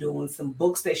she's doing, some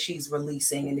books that she's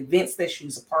releasing and events that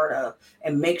she's a part of,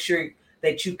 and make sure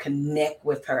that you connect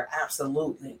with her.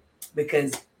 Absolutely.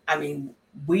 Because I mean,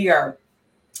 we are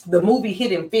the movie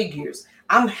Hidden Figures.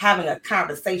 I'm having a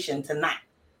conversation tonight.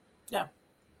 Yeah,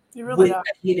 you really with are.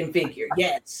 A hidden figure.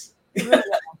 Yes. Really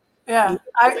yeah.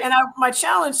 My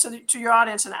challenge to your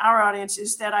audience and our audience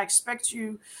is that I expect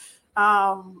you,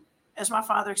 as my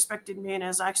father expected me, and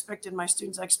as I expected my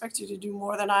students, I expect you to do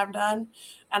more than I've done,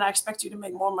 and I expect you to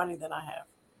make more money than I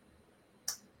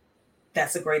have.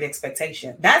 That's a great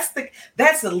expectation. That's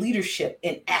the leadership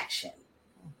in action.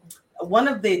 One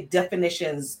of the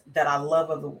definitions that I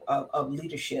love of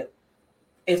leadership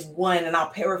is one, and I'll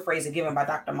paraphrase it, given by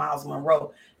Dr. Miles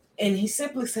Monroe. And he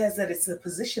simply says that it's a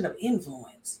position of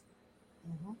influence,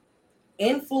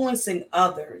 influencing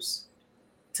others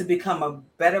to become a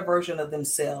better version of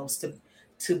themselves,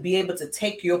 to be able to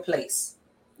take your place,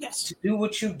 yes, to do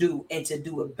what you do and to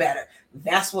do it better.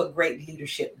 That's what great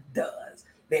leadership does.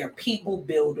 They're people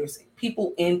builders,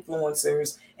 people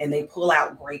influencers, and they pull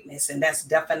out greatness. And that's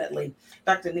definitely,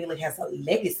 Dr. Neely has a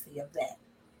legacy of that.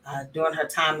 during her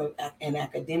time in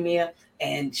academia.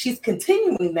 And she's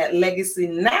continuing that legacy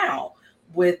now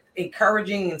with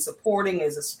encouraging and supporting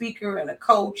as a speaker and a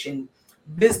coach and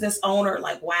business owner.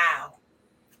 Like, wow.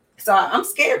 So I'm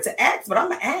scared to ask, but I'm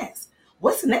going to ask,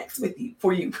 what's next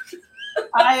for you?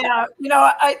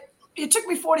 It took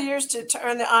me 40 years to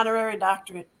earn the honorary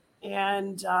doctorate.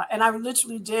 And I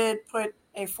literally did put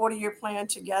a 40-year plan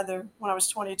together when I was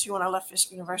 22 when I left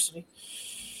Fisk University.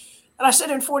 And I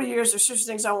said in 40 years, there's just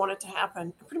things I wanted to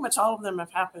happen. Pretty much all of them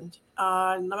have happened.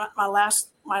 My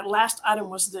last item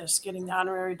was this, getting the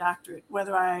honorary doctorate.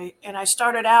 I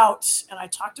started out, and I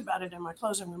talked about it in my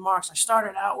closing remarks, I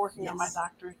started out working on my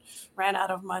doctorate, ran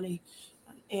out of money.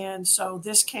 And so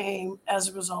this came as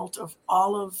a result of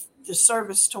all of the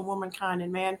service to womankind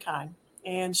and mankind.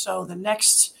 And so the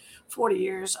next 40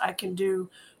 years I can do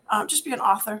just be an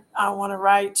author. I want to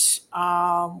write.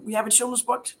 We have a children's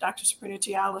book. Dr. Sabrina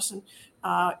T. Allison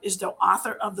is the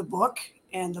author of the book.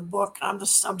 And the book, I'm the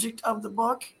subject of the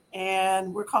book.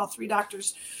 And we're called Three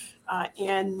Doctors.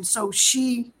 And so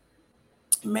she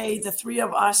made the three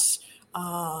of us,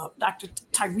 Dr.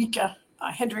 Tyreka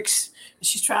Hendricks.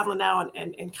 She's traveling now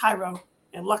in Cairo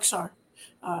and Luxor.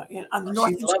 On the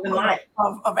northeast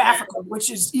of Africa,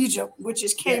 which is Egypt, which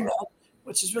is Kemet,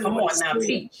 which is really come on now,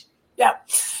 teach. Yeah.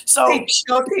 So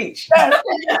teach.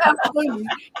 Absolutely.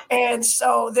 And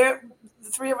so the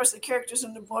three of us, the characters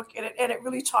in the book, and it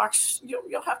really talks.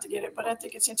 You'll have to get it, but I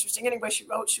think it's interesting. Anyway, she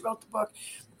wrote the book,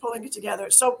 pulling it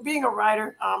together. So being a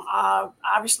writer,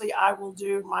 obviously, I will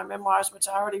do my memoirs, which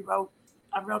I already wrote.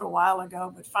 I wrote a while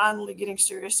ago, but finally getting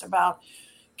serious about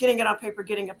getting it on paper,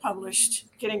 getting it published,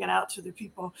 getting it out to the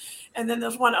people. And then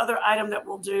there's one other item that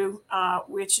we'll do,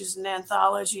 which is an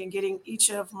anthology, and getting each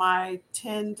of my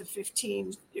 10 to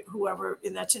 15, whoever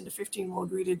in that 10 to 15 will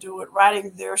agree to do it,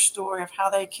 writing their story of how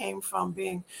they came from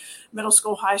being middle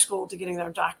school, high school to getting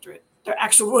their doctorate.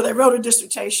 They wrote a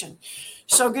dissertation.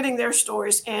 So getting their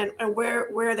stories and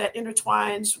where that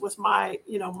intertwines with my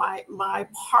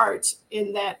part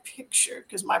in that picture,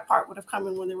 because my part would have come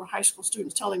in when they were high school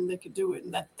students telling them they could do it,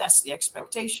 and that's the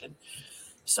expectation.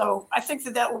 So I think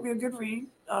that will be a good read,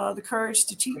 The Courage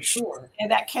to Teach. For sure.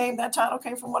 And that title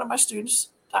came from one of my students,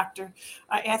 Dr.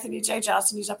 Anthony J.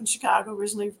 Johnson. He's up in Chicago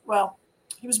originally. Well,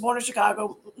 he was born in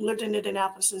Chicago, lived in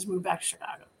Indianapolis, and moved back to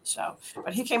Chicago. So,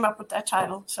 but he came up with that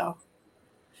title. So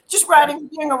just writing,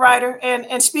 being a writer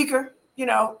and speaker,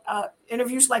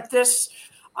 interviews like this,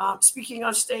 speaking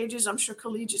on stages, I'm sure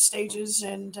collegiate stages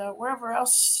and wherever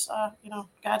else,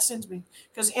 God sends me.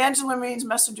 Because Angela means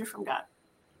messenger from God.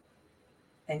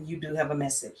 And you do have a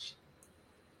message.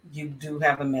 You do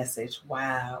have a message.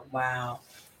 Wow.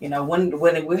 When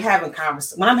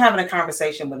I'm having a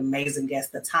conversation with amazing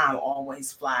guests, the time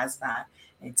always flies by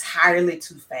entirely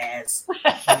too fast.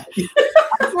 I'm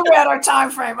sure we're at our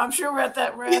time frame. I'm sure we're at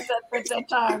that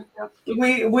time.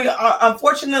 We are,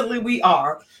 unfortunately we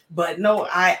are, but no,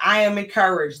 I am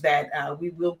encouraged that we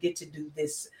will get to do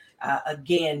this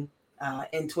again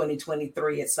in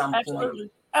 2023 at some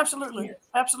point. Absolutely.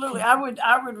 I would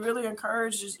really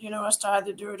encourage us to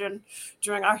either do it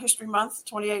during our History Month,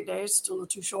 28 days, still a little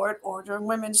too short, or during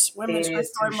Women's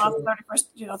History Month,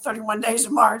 31 days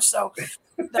of March. So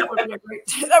that would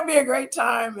be a great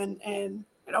time, and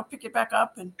pick it back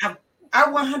up. And I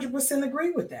 100%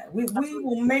 agree with that. We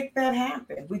will make that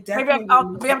happen. We definitely. Maybe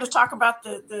I'll be able to talk about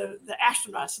the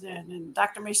astronauts then, and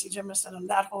Dr. Macy Jemison and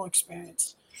that whole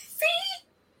experience. See,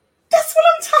 that's what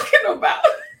I'm talking about.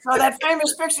 So that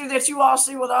famous picture that you all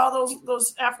see with all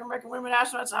those African American women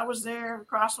astronauts, I was there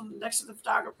next to the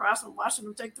photographer, watching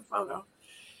them take the photo.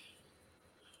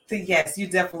 So yes, you're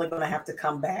definitely going to have to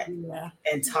come back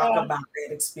and talk about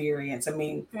that experience. I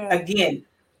mean, again,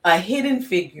 a hidden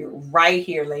figure right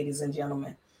here, ladies and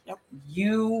gentlemen. Yep.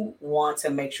 You want to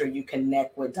make sure you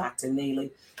connect with Dr.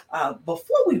 Neely.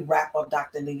 Before we wrap up,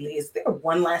 Dr. Neely, is there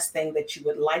one last thing that you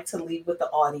would like to leave with the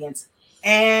audience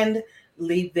and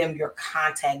leave them your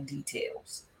contact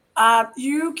details? I'm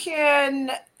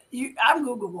Googleable.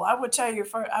 I would tell you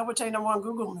number one,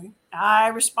 Google me. I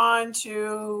respond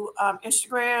to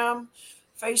Instagram,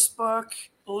 Facebook,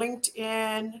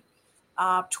 LinkedIn,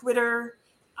 Twitter.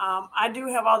 I do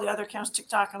have all the other accounts,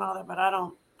 TikTok and all that, but I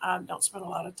don't spend a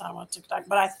lot of time on TikTok,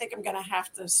 but I think I'm going to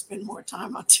have to spend more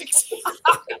time on TikTok.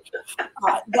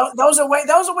 Those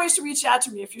are ways to reach out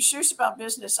to me. If you're serious about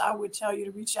business, I would tell you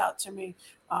to reach out to me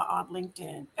on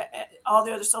LinkedIn. All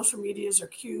the other social medias are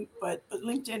cute, but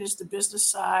LinkedIn is the business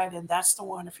side, and that's the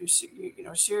one if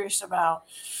you're serious about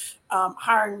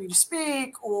hiring me to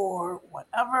speak or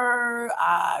whatever,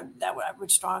 I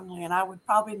would strongly, and I would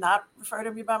probably not refer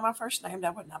to me by my first name.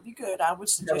 That would not be good. I would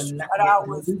suggest you start out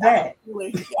with that.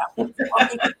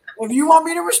 If you want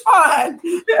me to respond,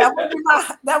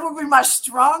 that would be my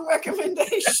strong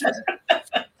recommendation.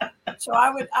 So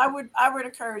I would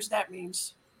encourage that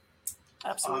means.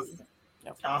 Absolutely.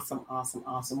 Awesome.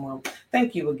 Awesome. Well,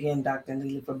 thank you again, Dr.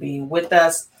 Neely, for being with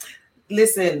us.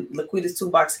 Listen, Laquita's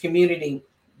Toolbox community,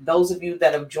 those of you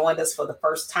that have joined us for the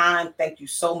first time, thank you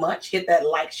so much. Hit that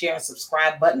like, share, and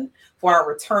subscribe button. For our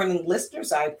returning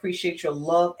listeners, I appreciate your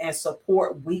love and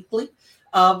support weekly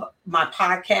of my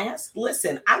podcast.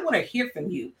 Listen, I want to hear from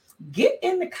you. Get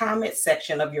in the comment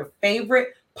section of your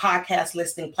favorite podcast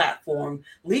listening platform.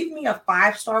 Leave me a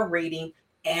 5-star rating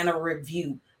and a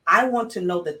review. I want to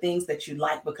know the things that you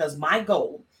like, because my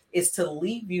goal is to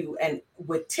leave you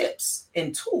with tips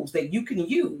and tools that you can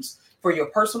use for your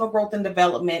personal growth and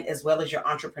development, as well as your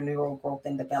entrepreneurial growth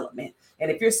and development. And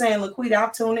if you're saying, Laquita,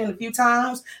 I've tuned in a few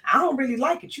times, I don't really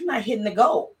like it, you're not hitting the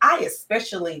goal, I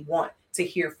especially want to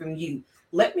hear from you.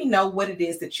 Let me know what it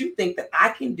is that you think that I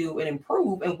can do and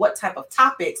improve, and what type of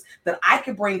topics that I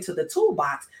can bring to the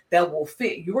toolbox that will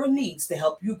fit your needs to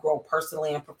help you grow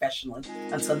personally and professionally.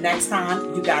 Until next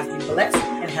time, you guys be blessed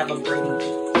and have a great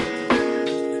evening.